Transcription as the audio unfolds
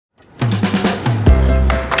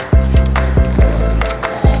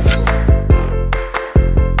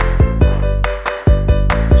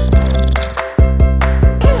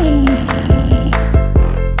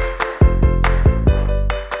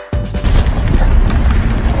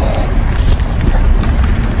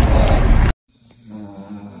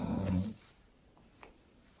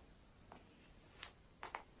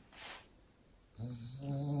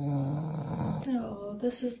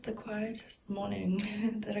this is the quietest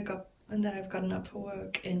morning that I've gotten up for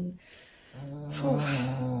work in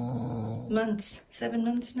months, 7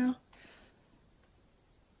 months now.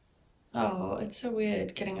 Oh, it's so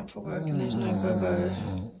weird getting up for work and there's no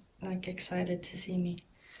Bobo like excited to see me.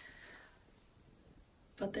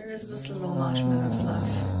 But there is this little marshmallow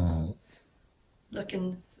fluff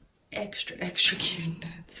looking extra cute.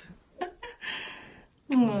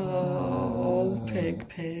 Oh,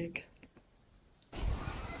 pig.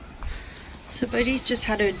 So Birdie's just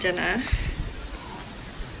had her dinner.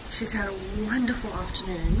 She's had a wonderful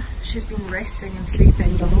afternoon. She's been resting and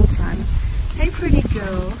sleeping the whole time. Hey pretty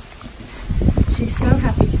girl. She's so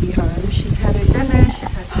happy to be home. She's had her dinner,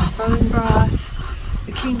 she's had some bone broth,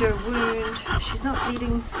 we cleaned her wound. She's not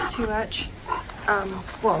bleeding too much.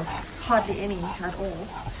 Well, hardly any at all.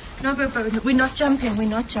 No, we're not jumping, baby.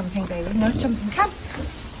 Not jumping. Come.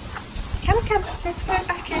 Let's go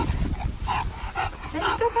back in.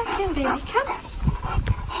 Let's go back in, baby. Come.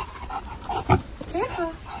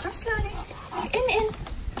 Careful. Just slowly.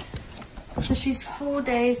 In. So she's 4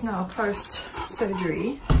 days now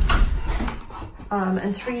post-surgery.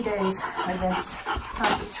 And 3 days, I guess,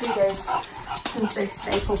 3 days since they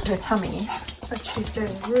stapled her tummy. But she's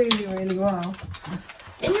doing really well.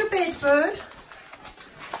 In your bed, Bird.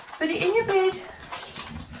 Birdie, in your bed.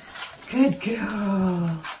 Good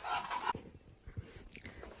girl.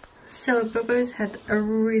 So Bobo's had a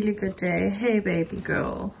really good day. Hey baby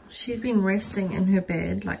girl. She's been resting in her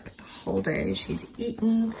bed like the whole day. She's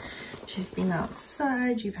eaten. She's been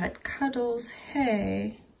outside. You've had cuddles.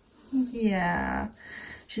 Hey. Yeah.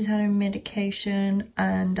 She's had her medication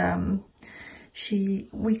and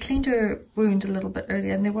we cleaned her wound a little bit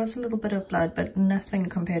earlier and there was a little bit of blood, but nothing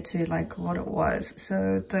compared to like what it was.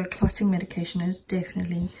 So the clotting medication is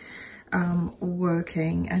definitely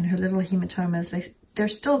working, and her little hematomas, they're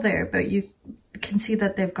still there, but you can see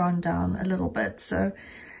that they've gone down a little bit. So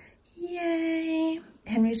yay.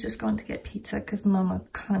 Henry's just gone to get pizza because Mama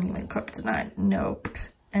can't even cook tonight. Nope.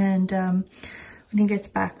 And when he gets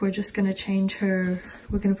back, we're just going to change her.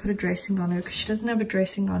 We're going to put a dressing on her because she doesn't have a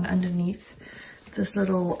dressing on underneath this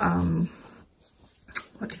little,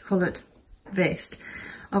 what do you call it, vest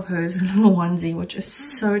of hers, a little onesie, which is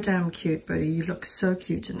so damn cute, Birdie. You look so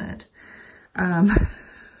cute in it.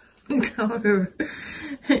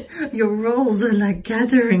 Your rolls are like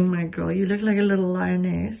gathering, my girl. You look like a little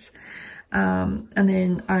lioness. And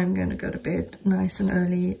then I'm going to go to bed nice and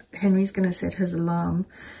early. Henry's going to set his alarm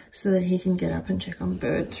so that he can get up and check on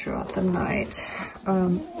Bird throughout the night.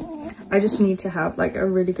 I just need to have like a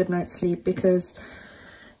really good night's sleep because,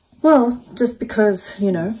 well, just because,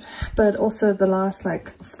 you know, but also the last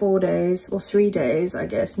like 4 days or 3 days, I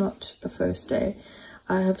guess, not the first day,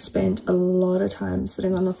 I have spent a lot of time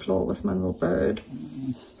sitting on the floor with my little Bird,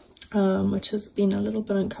 which has been a little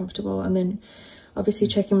bit uncomfortable. And then obviously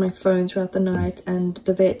checking my phone throughout the night, and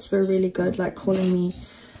the vets were really good, like calling me.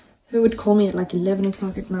 Who would call me at like 11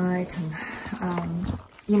 o'clock at night, and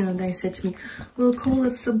you know, they said to me, we'll call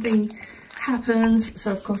if something happens.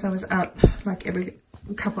 So of course I was up like every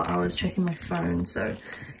couple hours checking my phone. So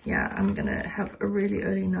yeah, I'm gonna have a really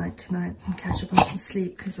early night tonight and catch up on some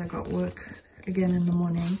sleep because I got work again in the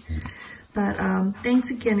morning. But thanks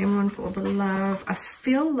again everyone for all the love. I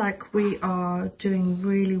feel like we are doing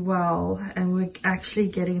really well and we're actually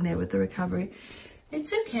getting there with the recovery.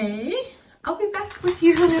 It's okay. I'll be back with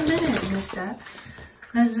you in a minute, mister.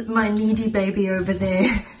 There's my needy baby over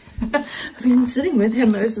there. I've been sitting with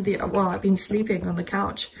him most of the, well, I've been sleeping on the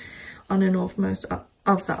couch on and off most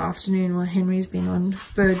of the afternoon while Henry's been on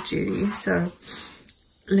bird duty. So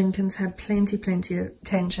Lincoln's had plenty of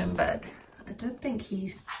attention, but I don't think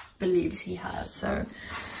he believes he has. So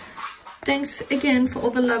thanks again for all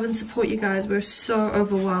the love and support, you guys. We're so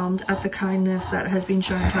overwhelmed at the kindness that has been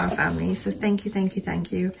shown to our family. So thank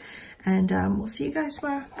you. And we'll see you guys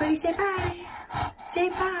tomorrow. Birdie, say bye. Say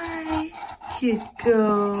bye. Cute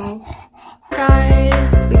girl.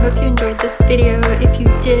 Guys, we hope you enjoyed this video. If you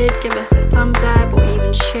did, give us a thumbs up or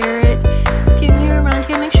even share it. If you're new around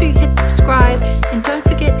here, make sure you hit subscribe and don't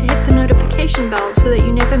forget to hit the notification bell so that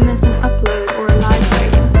you never miss an upload or a live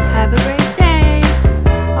stream. Have a great day.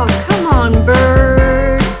 Oh, come on, bird.